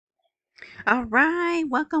All right,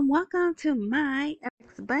 welcome to my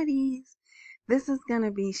ex buddies. This is going to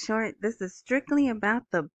be short. This is strictly about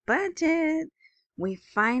the budget. We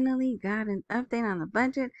finally got an update on the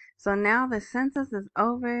budget. So now the census is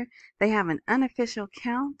over. They have an unofficial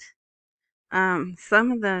count.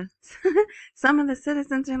 Some of the some of the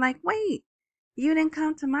citizens are like, "Wait, you didn't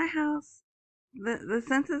come to my house. The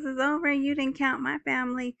census is over. You didn't count my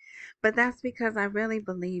family." But that's because I really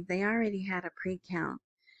believe they already had a pre-count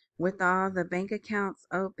with all the bank accounts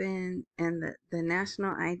open and the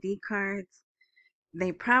national ID cards.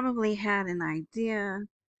 They probably had an idea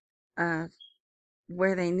of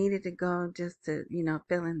where they needed to go just to,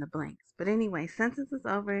 fill in the blanks. But anyway, census is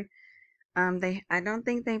over. I don't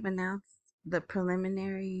think they've announced the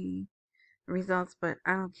preliminary results, but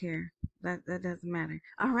I don't care. That doesn't matter.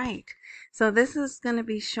 All right. So this is going to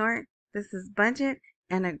be short. This is budget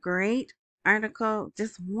and a great article.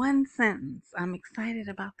 Just one sentence. I'm excited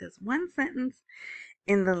about this one sentence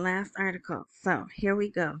in the last article. So here we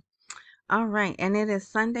go. All right. And it is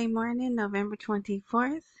Sunday morning, November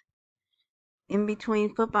 24th. In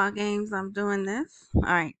between football games, I'm doing this. All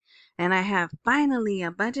right. And I have finally a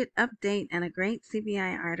budget update and a great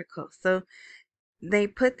CBI article. So they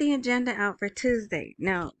put the agenda out for Tuesday.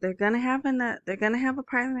 Now they're gonna have a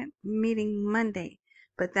parliament meeting Monday,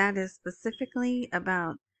 but that is specifically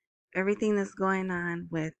about everything that's going on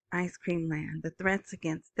with Ice Cream Land, the threats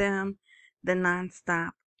against them, the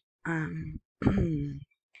nonstop um,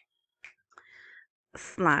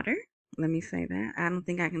 slaughter. Let me say that. I don't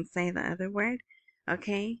think I can say the other word.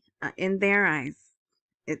 Okay, in their eyes,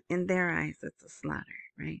 in their eyes, it's a slaughter,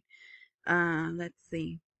 right? Let's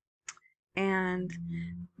see. And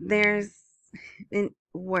there's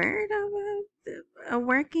word of a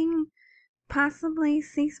working possibly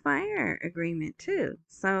ceasefire agreement too.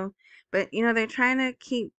 So, but they're trying to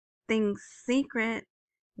keep things secret,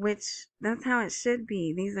 which that's how it should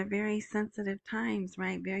be. These are very sensitive times,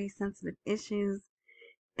 right? Very sensitive issues,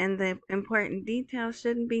 and the important details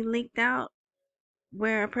shouldn't be leaked out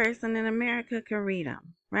where a person in America can read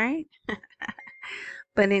them, right?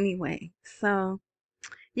 But anyway, so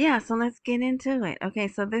yeah, so let's get into it. Okay,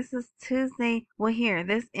 so this is Tuesday. Well, here,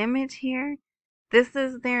 this image here, this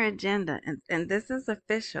is their agenda, and this is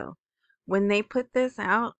official. When they put this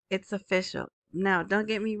out, it's official. Now, don't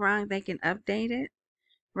get me wrong, they can update it,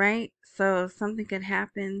 right? So something could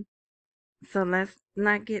happen. So let's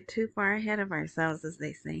not get too far ahead of ourselves, as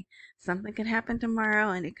they say. Something could happen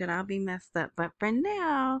tomorrow and it could all be messed up. But for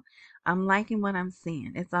now, I'm liking what I'm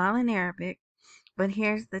seeing. It's all in Arabic, but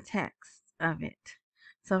here's the text of it.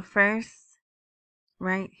 So first,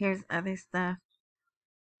 right, here's other stuff,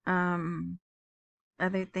 um,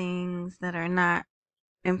 other things that are not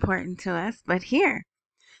important to us. But here,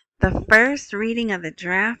 the first reading of the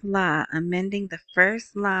draft law amending the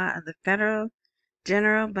first law of the Federal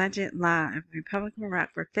General Budget Law of the Republic of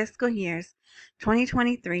Iraq for fiscal years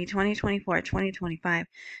 2023, 2024, 2025,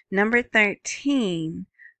 number 13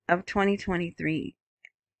 of 2023.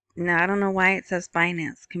 Now, I don't know why it says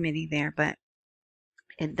Finance Committee there, but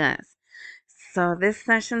it does. So this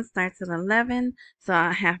session starts at 11, so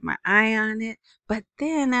I'll have my eye on it. But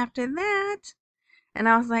then after that, and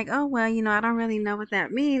I was like, oh, well, I don't really know what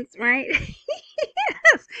that means, right?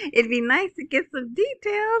 Yes, it'd be nice to get some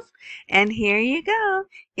details. And here you go.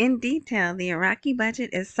 In detail, the Iraqi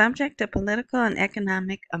budget is subject to political and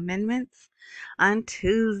economic amendments on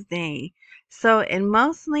Tuesday. So, and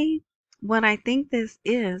mostly what I think this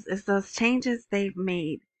is those changes they've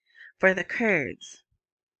made for the Kurds.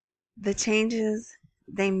 The changes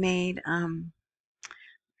they made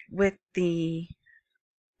with the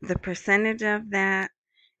percentage of that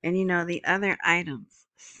and the other items.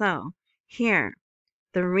 So here,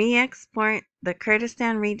 the re-export the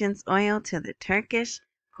Kurdistan region's oil to the Turkish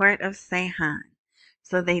port of Ceyhan.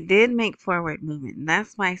 So they did make forward movement.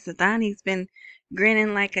 That's why Sadani's been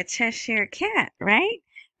grinning like a Cheshire cat, right?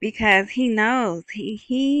 Because he knows,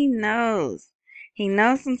 he knows. He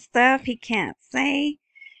knows some stuff he can't say,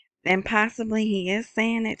 and possibly he is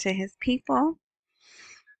saying it to his people,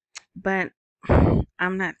 but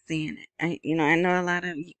I'm not seeing it. I know a lot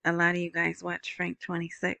of you guys watch Frank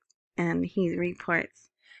 26, and he reports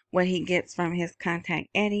what he gets from his contact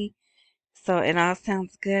Eddie. So it all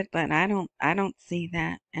sounds good, but I don't see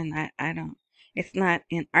that, and I don't. It's not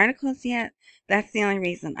in articles yet. That's the only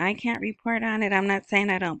reason I can't report on it. I'm not saying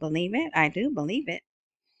I don't believe it. I do believe it.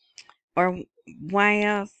 Or why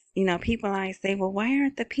else? People always say, well, why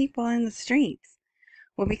aren't the people in the streets?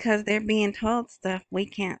 Well, because they're being told stuff we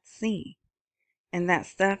can't see, and that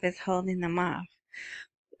stuff is holding them off.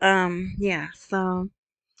 Yeah, so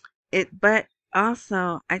but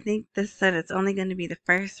also, I think this said it's only going to be the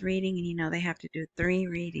first reading, and they have to do 3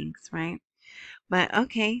 readings, right? But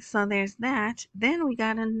okay, so there's that. Then we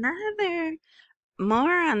got another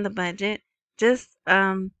more on the budget. Just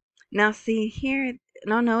now see here.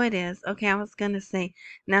 No, it is. Okay, I was gonna say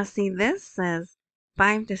now see this says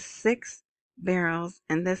 5 to 6 barrels,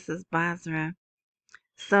 and this is Basra.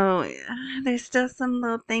 So there's still some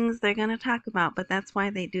little things they're gonna talk about, but that's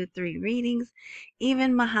why they do 3 readings.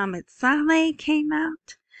 Even Mohammed Saleh came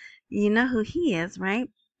out. You know who he is, right?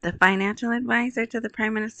 The financial advisor to the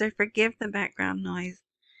prime minister. Forgive the background noise.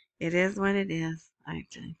 It is what it is. I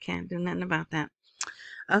can't do nothing about that.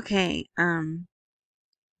 Okay,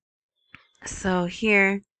 so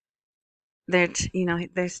here there's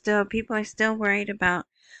still people are still worried about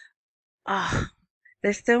oh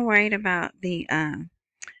they're still worried about the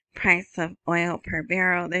price of oil per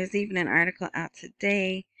barrel. There's even an article out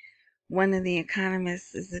today. One of the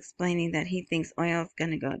economists is explaining that he thinks oil is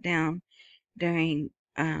going to go down during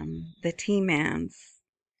the T-Man's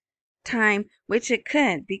time, which it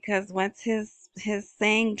could, because what's his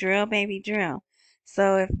saying? Drill, baby, drill.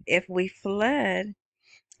 So if we flood,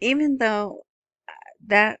 even though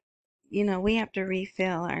that we have to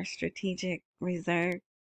refill our strategic reserve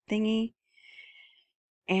thingy,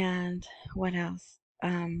 and what else?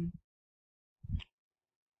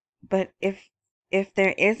 But if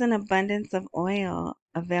there is an abundance of oil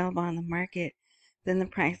available on the market, then the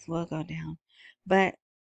price will go down. But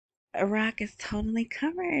Iraq is totally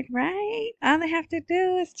covered, right? All they have to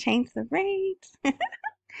do is change the rates.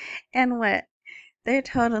 And what? They're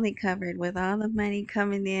totally covered with all the money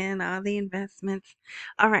coming in, all the investments.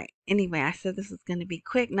 All right. Anyway, I said this was going to be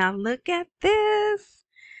quick. Now look at this.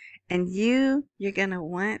 And you're going to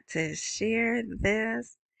want to share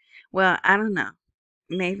this. Well, I don't know.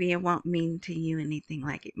 Maybe it won't mean to you anything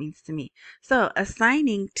like it means to me. So,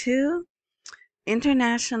 assigning 2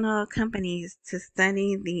 international companies to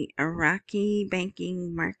study the Iraqi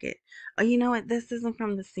banking market. Oh, you know what? This isn't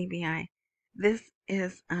from the CBI. This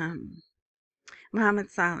is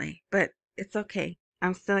Mohammed Saleh, but it's okay.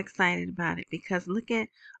 I'm still excited about it because look at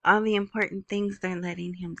all the important things they're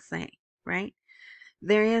letting him say, right?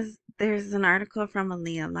 There's an article from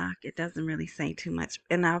Al-Alaq. It doesn't really say too much,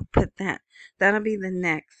 and I'll put that'll be the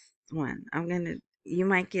next one. You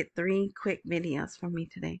might get 3 quick videos from me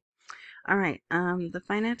today. All right. The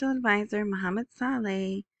financial advisor Mohammed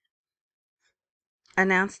Saleh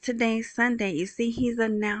announced today, Sunday. You see, he's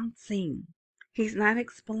announcing. He's not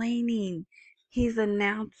explaining. He's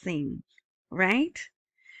announcing, right?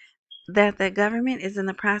 That the government is in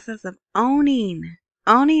the process of owning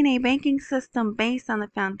a banking system based on the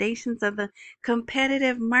foundations of the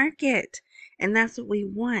competitive market. And that's what we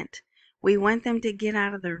want. We want them to get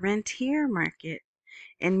out of the rentier market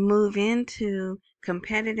and move into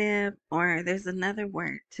competitive, or there's another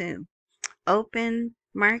word too, open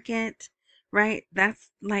market, right?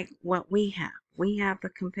 That's like what we have. We have a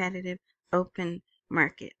competitive open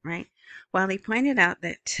market, right? While he pointed out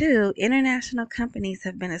that 2 international companies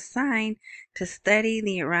have been assigned to study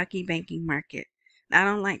the Iraqi banking market. I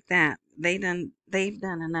don't like that. They've done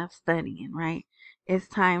enough studying, right? It's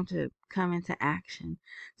time to come into action.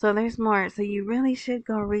 So there's more. So you really should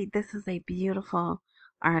go read. This is a beautiful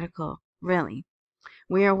article, really.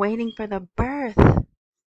 We are waiting for the birth.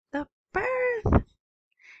 The birth.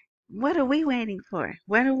 What are we waiting for?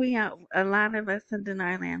 What are we, a lot of us in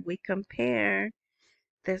Dinar land, we compare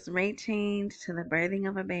this rate change to the birthing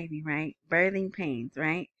of a baby, right? Birthing pains,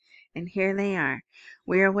 right? And here they are.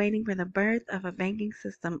 We are waiting for the birth of a banking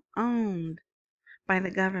system owned by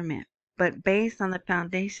the government, but based on the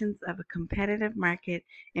foundations of a competitive market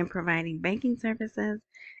in providing banking services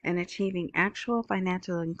and achieving actual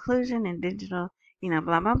financial inclusion and digital,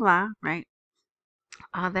 blah, blah, blah, right?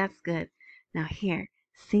 Oh, that's good. Now here,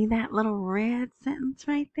 see that little red sentence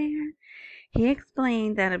right there? He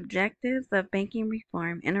explained that objectives of banking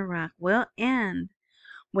reform in Iraq will end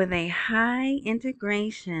with a high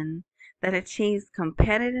integration that achieves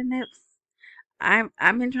competitiveness. I've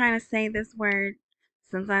been trying to say this word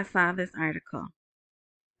since I saw this article.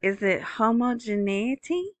 Is it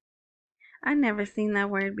homogeneity? I never seen that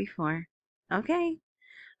word before. Okay,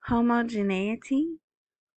 homogeneity.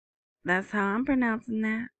 That's how I'm pronouncing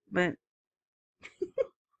that. But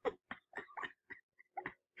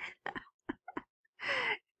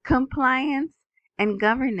compliance and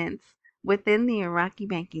governance within the Iraqi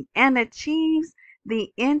banking and achieves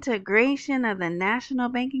the integration of the national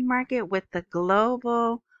banking market with the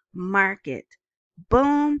global market.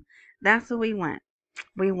 Boom, that's what we want.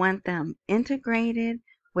 We want them integrated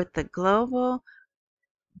with the global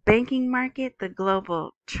banking market, the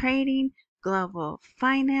global trading, global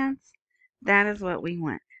finance. That is what we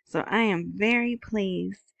want. So I am very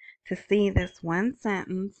pleased to see this one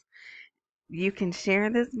sentence. You can share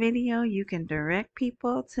this video. You can direct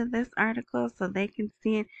people to this article so they can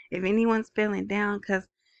see it. If anyone's feeling down, because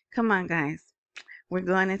come on, guys, we're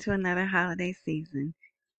going into another holiday season.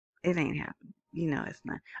 It ain't happening. You know it's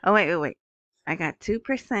not. Oh, wait, wait, wait. I got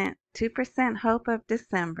 2%, 2% hope of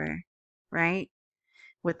December, right?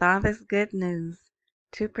 With all this good news,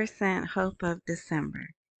 2% hope of December.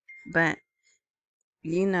 But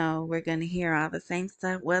we're going to hear all the same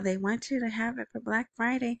stuff. Well, they want you to have it for Black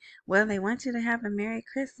Friday. Well, they want you to have a Merry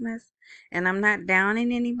Christmas. And I'm not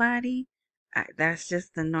downing anybody. That's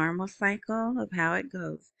just the normal cycle of how it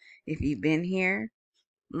goes. If you've been here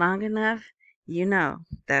long enough,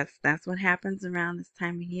 that's what happens around this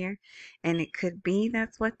time of year. And it could be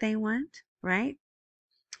that's what they want, right?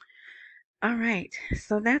 All right.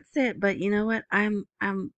 So that's it. But you know what? I'm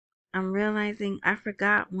realizing I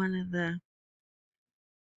forgot one of the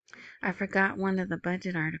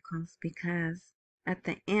budget articles because at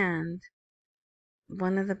the end,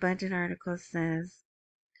 one of the budget articles says,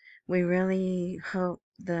 we really hope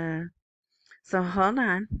so hold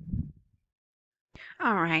on.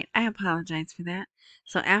 All right, I apologize for that.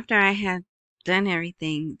 So after I had done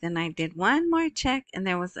everything, then I did one more check and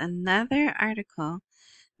there was another article.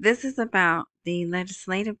 This is about the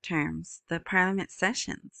legislative terms, the parliament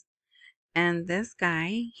sessions. And this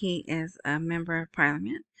guy, he is a member of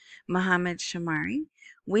parliament, Mohammed Shamari.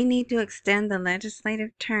 We need to extend the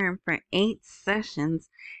legislative term for 8 sessions,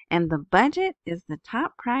 and the budget is the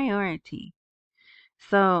top priority.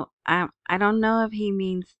 So I don't know if he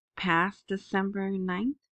means past December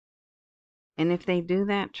 9th. And if they do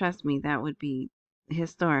that, trust me, that would be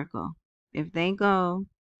historical. If they go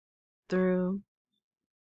through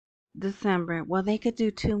December, well, they could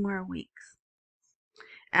do 2 more weeks.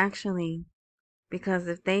 Actually, because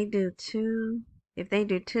if they do two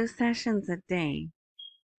sessions a day,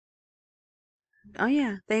 oh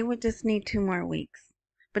yeah, they would just need 2 more weeks.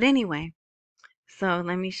 But anyway, so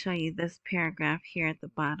let me show you this paragraph here at the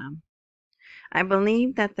bottom. I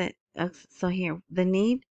believe that so here,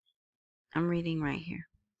 I'm reading right here.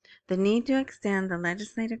 The need to extend the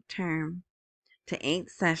legislative term to 8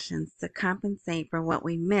 sessions to compensate for what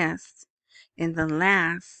we missed in the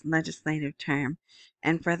last legislative term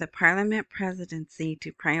and for the parliament presidency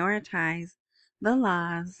to prioritize the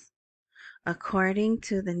laws according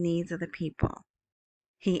to the needs of the people.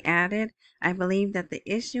 He added, I believe that the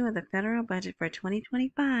issue of the federal budget for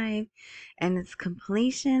 2025 and its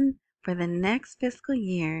completion for the next fiscal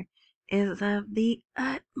year is of the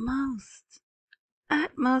utmost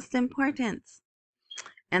importance.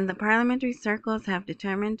 And the parliamentary circles have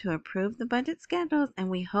determined to approve the budget schedules, and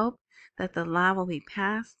we hope that the law will be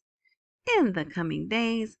passed in the coming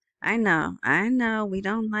days. I know, we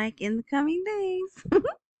don't like in the coming days.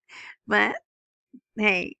 But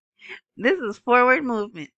hey, this is forward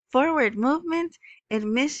movement. Forward movement,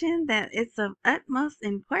 admission that it's of utmost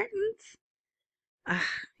importance.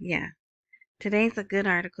 Yeah, today's a good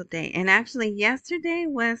article day. And actually, yesterday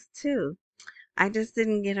was too. I just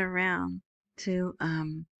didn't get around to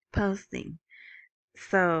posting.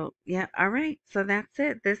 So, yeah, all right. So that's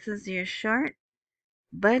it. This is your short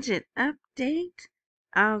budget update.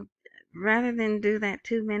 I'll Rather than do that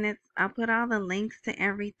 2 minutes, I'll put all the links to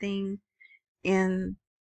everything in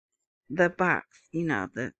the box,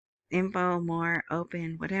 the info, more,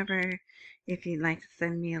 open, whatever. If you'd like to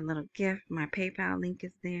send me a little gift, my PayPal link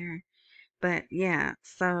is there. But yeah,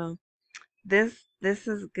 so this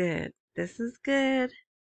is good. This is good.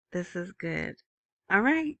 This is good. All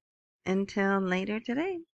right. Until later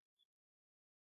today.